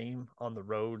isn't the same on the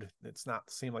road. It's not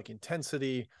the same like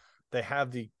intensity. They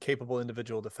have the capable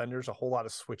individual defenders, a whole lot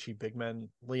of switchy big men.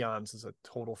 Leon's is a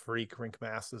total freak. Rink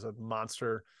Mass is a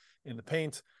monster in the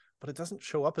paint, but it doesn't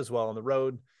show up as well on the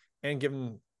road. And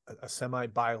given a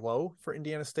semi-buy low for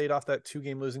Indiana State off that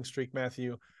 2-game losing streak,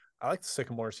 Matthew, I like the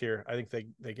Sycamores here. I think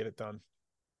they get it done.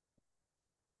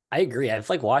 I agree. I've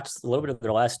watched a little bit of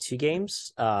their last 2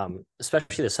 games,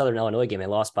 especially the Southern Illinois game. They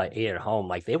lost by 8 at home.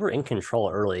 Like, they were in control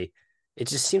early. It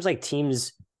just seems like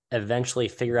teams eventually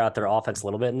figure out their offense a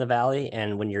little bit in the Valley.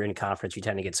 And when you're in conference, you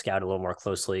tend to get scouted a little more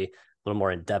closely, a little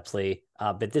more in-depthly.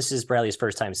 But this is Bradley's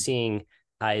first time seeing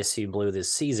ISU Blue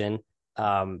this season.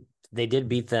 They did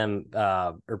beat them,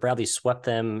 or Bradley swept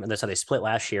them. And that's how they split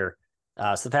last year.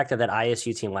 So the fact that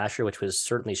ISU team last year, which was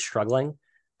certainly struggling,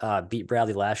 beat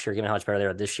Bradley last year, given how much better they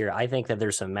are this year, I think that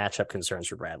there's some matchup concerns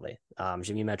for Bradley.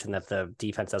 Jim, you mentioned that the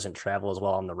defense doesn't travel as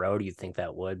well on the road. You'd think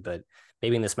that would, but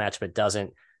maybe in this matchup it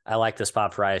doesn't. I like the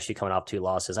spot for ISU coming off 2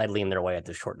 losses. I'd lean their way at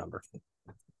this short number.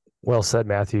 Well said,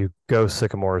 Matthew. Go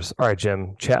Sycamores. All right,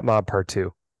 Jim. Chat Mob Part 2.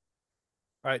 All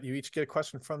right, you each get a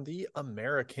question from the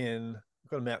American.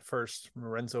 Go to Matt first from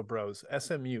Lorenzo Bros.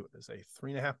 SMU is a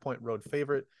 3.5-point road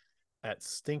favorite at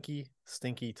stinky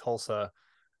Tulsa.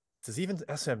 Does even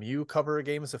SMU cover a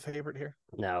game as a favorite here?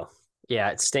 No.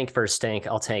 Yeah, it's stink versus stink.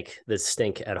 I'll take the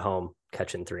stink at home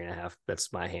catching 3.5.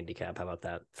 That's my handicap. How about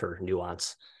that for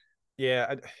nuance?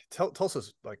 Yeah,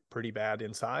 Tulsa's pretty bad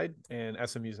inside, and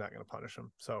SMU's not going to punish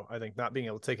them. So I think not being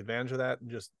able to take advantage of that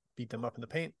and just beat them up in the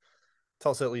paint,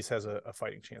 Tulsa at least has a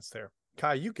fighting chance there.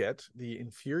 Kai, you get the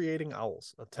infuriating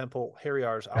Owls of Temple, Harry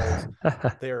R's Owls.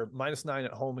 They're -9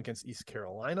 at home against East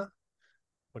Carolina.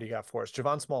 What do you got for us?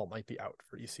 Javon Small might be out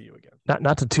for ECU again.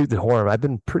 Not to toot the horn, I've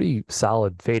been pretty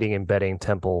solid fading and betting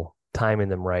Temple, timing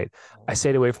them right. I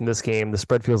stayed away from this game. The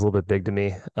spread feels a little bit big to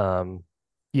me.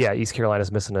 East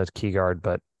Carolina's missing a key guard,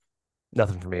 but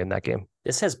nothing for me in that game.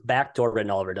 This has backdoor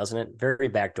written all over, doesn't it? Very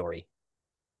backdoory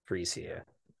for ECU.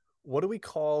 What do we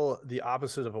call the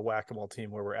opposite of a whack-a-mole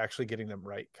team where we're actually getting them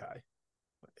right, Kai?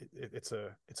 It's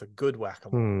a good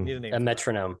whack-a-mole. We need a name. A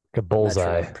metronome. A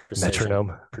bullseye.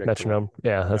 Metronome.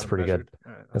 Yeah, that's pretty good.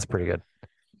 Right, that's pretty good.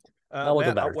 We'll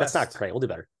do better. That's not great. We'll do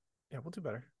better. Yeah, we'll do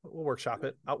better. We'll workshop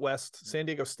it. Out west, San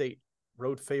Diego State,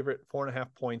 road favorite,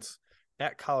 4.5 points.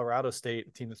 At Colorado State,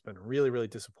 a team that's been really, really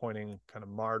disappointing, kind of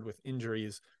marred with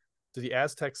injuries. Do the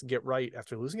Aztecs get right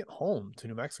after losing at home to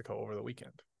New Mexico over the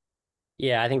weekend?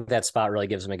 Yeah, I think that spot really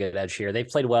gives them a good edge here. They've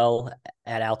played well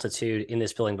at altitude in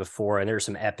this building before, and there were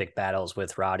some epic battles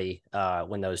with Roddy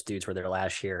when those dudes were there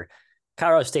last year.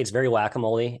 Colorado State's very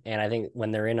whack-a-mole, and I think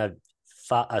when they're in a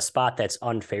spot that's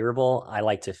unfavorable, I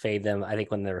like to fade them. I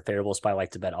think when they're a favorable spot, I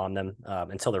like to bet on them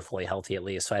until they're fully healthy at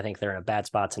least. So I think they're in a bad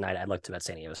spot tonight. I'd look to bet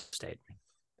San Diego State.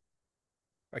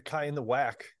 Kai in the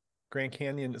whack. Grand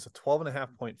Canyon is a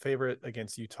 12.5-point favorite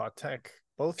against Utah Tech.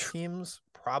 Both teams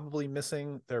probably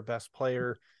missing their best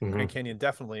player. Grand Canyon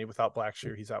definitely without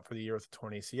Blackshear. He's out for the year with a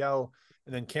torn ACL.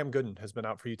 And then Cam Gooden has been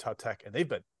out for Utah Tech, and they've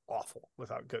been awful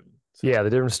without Gooden. So. Yeah, the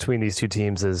difference between these two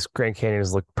teams is Grand Canyon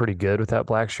has looked pretty good without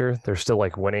Blackshear. They're still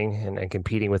winning and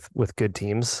competing with good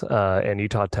teams. And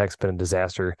Utah Tech's been a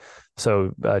disaster.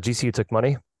 So GCU took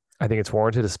money. I think it's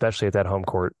warranted, especially at that home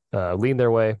court. Lean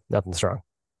their way, nothing strong.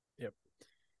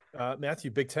 Yep. Matthew,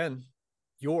 Big Ten,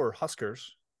 your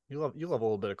Huskers. You love a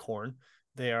little bit of corn.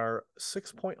 They are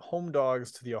 6-point home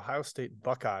dogs to the Ohio State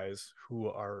Buckeyes, who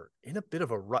are in a bit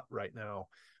of a rut right now.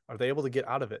 Are they able to get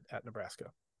out of it at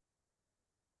Nebraska?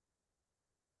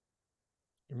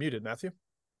 You're muted, Matthew.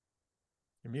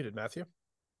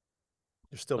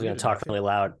 You're still I was going to muted, talk Matthew. really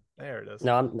loud. There it is.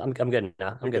 No, I'm good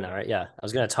now. I'm good now, now. right? Yeah. I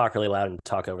was going to talk really loud and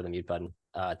talk over the mute button.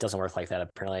 It doesn't work like that,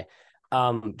 apparently.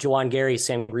 Juwan Gary,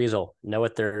 Sam Griesel, know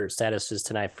what their status is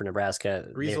tonight for Nebraska.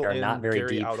 Griesel they are not very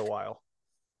Gary deep. out a while.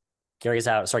 Gary's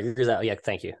out. Sorry, Gary's out. Yeah,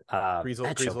 thank you.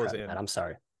 Griesel is in. I'm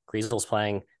sorry. Griesel's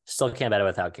playing. Still can't bet it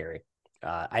without Gary.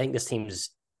 I think this team's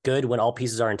good when all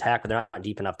pieces are intact, but they're not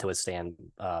deep enough to withstand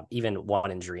even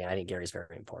one injury. And I think Gary's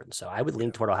very important. So I would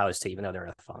lean toward Ohio State, even though they're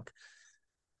in a funk.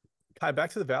 Kai,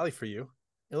 back to the Valley for you.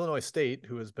 Illinois State,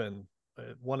 who has been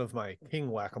one of my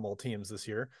king whack-a-mole teams this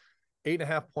year,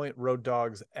 8.5-point road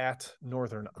dogs at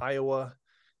Northern Iowa,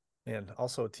 and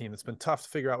also a team that's been tough to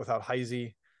figure out without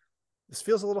Heisey. This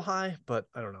feels a little high, but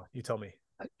I don't know. You tell me.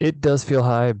 It does feel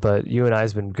high, but UNI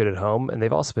has been good at home, and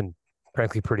they've also been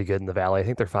frankly pretty good in the Valley. I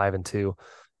think they're 5-2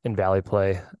 in Valley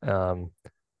play.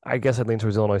 I guess I'd lean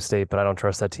towards Illinois State, but I don't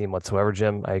trust that team whatsoever,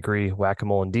 Jim. I agree.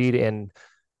 Whack-a-mole indeed, and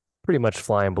pretty much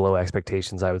flying below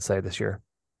expectations, I would say, this year.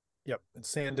 Yep. And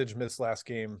Sandage missed last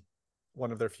game.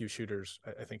 One of their few shooters.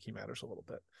 I think he matters a little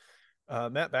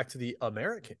bit. Matt, back to the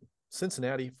American.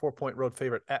 Cincinnati, 4-point road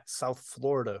favorite at South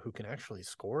Florida, who can actually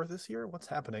score this year. What's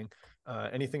happening?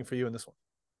 Anything for you in this one?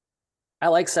 I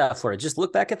like South Florida. Just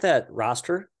look back at that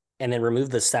roster and then remove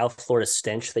the South Florida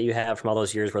stench that you have from all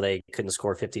those years where they couldn't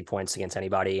score 50 points against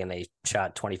anybody and they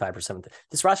shot 25%.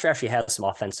 This roster actually has some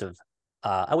offensive,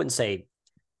 I wouldn't say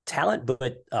talent,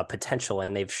 but potential,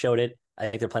 and they've showed it. I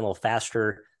think they're playing a little faster,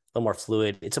 a little more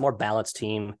fluid. It's a more balanced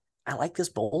team. I like this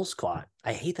bowl squad.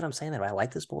 I hate that I'm saying that, but I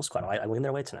like this bowl squad. I win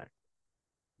their way tonight.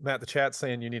 Matt, the chat's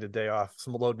saying you need a day off,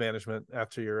 some load management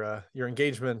after your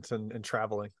engagement and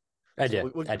traveling. I did.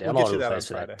 So we'll I'm all over the that place on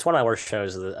today. Friday. It's one of my worst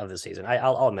shows of the season.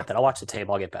 I'll admit that. I'll watch the tape.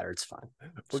 I'll get better. It's fine.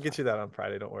 We'll get you that on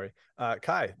Friday. Don't worry.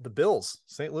 Kai, the Bills,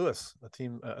 St. Louis,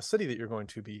 a city that you're going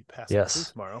to be passing through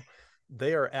tomorrow.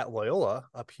 They are at Loyola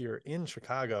up here in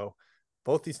Chicago.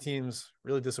 Both these teams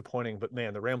really disappointing, but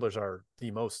man, the Ramblers are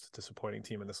the most disappointing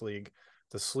team in this league.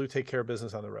 Does SLU take care of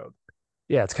business on the road?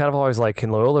 Yeah, it's kind of always like, can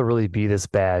Loyola really be this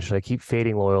bad? Should I keep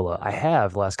fading Loyola? I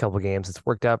have the last couple of games. It's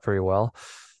worked out very well.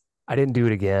 I didn't do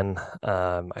it again.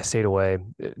 I stayed away.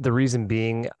 The reason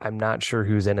being, I'm not sure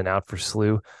who's in and out for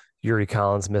SLU. Yuri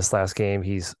Collins missed last game.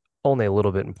 He's only a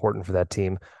little bit important for that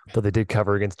team, but they did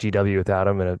cover against GW without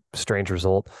him in a strange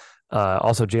result.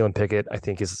 Also, Jalen Pickett, I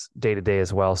think, is day-to-day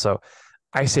as well. So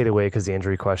I stayed away because the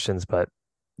injury questions. But,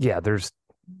 yeah, there's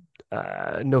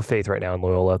no faith right now in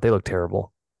Loyola. They look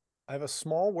terrible. I have a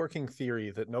small working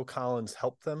theory that no Collins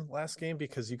helped them last game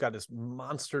because you got this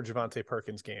monster Javonte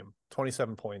Perkins game,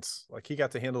 27 points. Like, he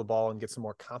got to handle the ball and get some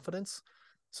more confidence.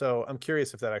 So I'm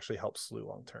curious if that actually helps SLU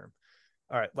long-term.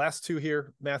 All right, last two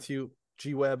here. Matthew,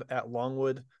 G-Webb at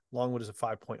Longwood. Longwood is a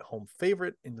 5-point home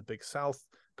favorite in the Big South.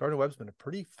 Gardner-Webb's been a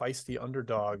pretty feisty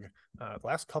underdog the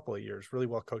last couple of years. Really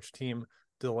well-coached team.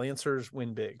 Do the Lancers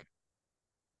win big?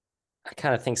 I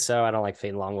kind of think so. I don't like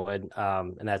fading Longwood.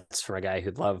 And that's from a guy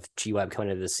who'd love G-Webb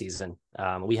coming into this season.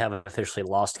 We have officially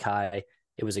lost Kai.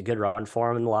 It was a good run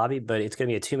for him in the lobby, but it's going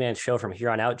to be a two-man show from here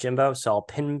on out, Jimbo. So I'll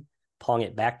ping-pong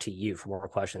it back to you for more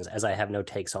questions, as I have no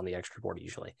takes on the extra board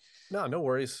usually. No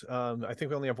worries. I think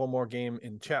we only have one more game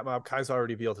in Chat Mob. Kai's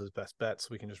already revealed his best bet, so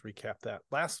we can just recap that.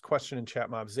 Last question in Chat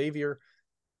Mob. Xavier,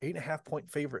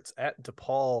 8.5-point favorites at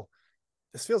DePaul.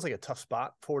 This feels like a tough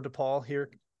spot for DePaul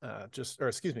here.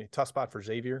 Tough spot for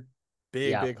Xavier.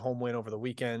 Big home win over the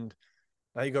weekend.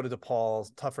 Now you go to DePaul,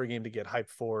 tougher game to get hyped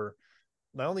for.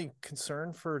 My only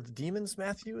concern for the Demons,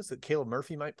 Matthew, is that Caleb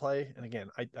Murphy might play. And again,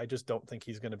 I just don't think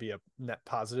he's going to be a net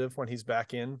positive when he's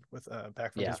back from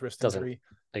his wrist injury.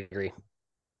 I agree.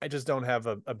 I just don't have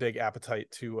a big appetite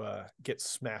to get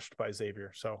smashed by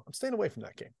Xavier. So I'm staying away from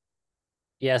that game.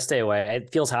 Yeah, stay away.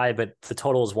 It feels high, but the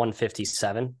total is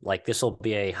 157. Like, this will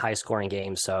be a high scoring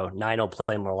game. So 9 will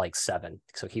play more like 7.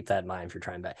 So keep that in mind if you're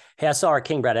trying to bet. Hey, I saw our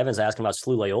King Brad Evans asking about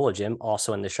SLU Loyola, Jim,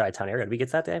 also in the Chi-Town area. Did we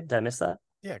get that, Dave? Did I miss that?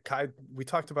 Yeah, Kai, we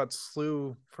talked about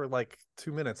SLU for like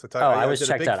 2 minutes. I was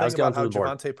checked out. I was going through the board.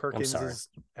 Javonte Perkins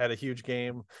had a huge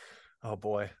game. Oh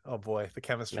boy, the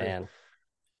chemistry. Man.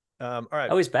 All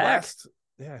right. Oh, he's back.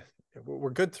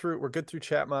 We're good through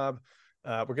Chat Mob.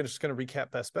 We're just going to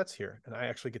recap best bets here, and I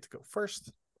actually get to go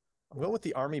first. I'm going with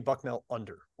the Army Bucknell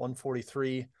under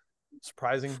 143.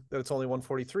 Surprising that it's only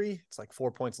 143. It's like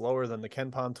 4 points lower than the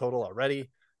KenPom total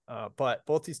already. But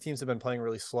both these teams have been playing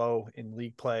really slow in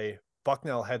league play.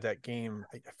 Bucknell had that game.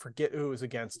 I forget who it was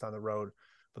against on the road,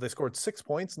 but they scored 6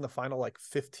 points in the final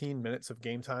 15 minutes of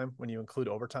game time. When you include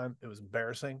overtime, it was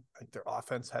embarrassing. I think their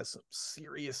offense has some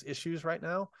serious issues right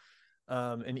now.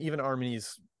 And even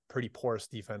Army's pretty porous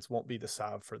defense won't be the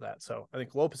salve for that. So I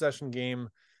think low possession game,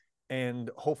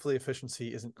 and hopefully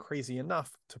efficiency isn't crazy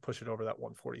enough to push it over that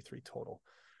 143 total.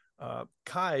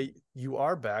 Kai, you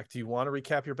are back. Do you want to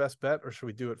recap your best bet, or should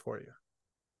we do it for you?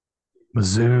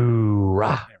 Missouri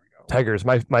Tigers.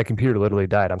 My computer literally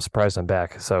died. I'm surprised I'm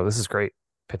back. So this is great.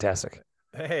 Fantastic.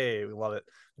 Hey, we love it.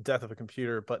 The death of a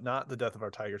computer, but not the death of our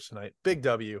Tigers tonight. Big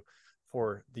W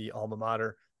for the alma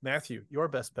mater. Matthew, your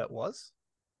best bet was?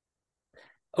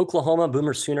 Oklahoma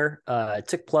Boomer Sooner. I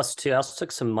took +2. I also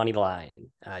took some money line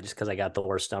just because I got the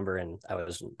worst number and I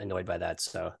was annoyed by that.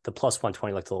 So the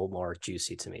 +120 looked a little more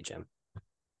juicy to me, Jim.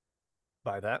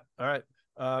 By that. All right.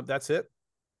 That's it.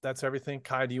 That's everything.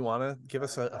 Kai, do you want to give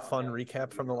us a fun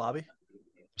recap from the lobby?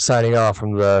 Signing off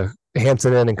from the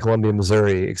Hampton Inn in Columbia,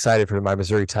 Missouri. Excited for my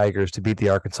Missouri Tigers to beat the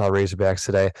Arkansas Razorbacks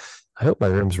today. I hope my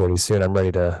room's ready soon. I'm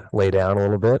ready to lay down a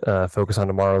little bit, focus on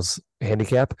tomorrow's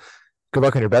handicap. Good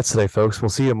luck on your bets today, folks. We'll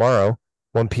see you tomorrow,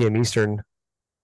 1 p.m. Eastern,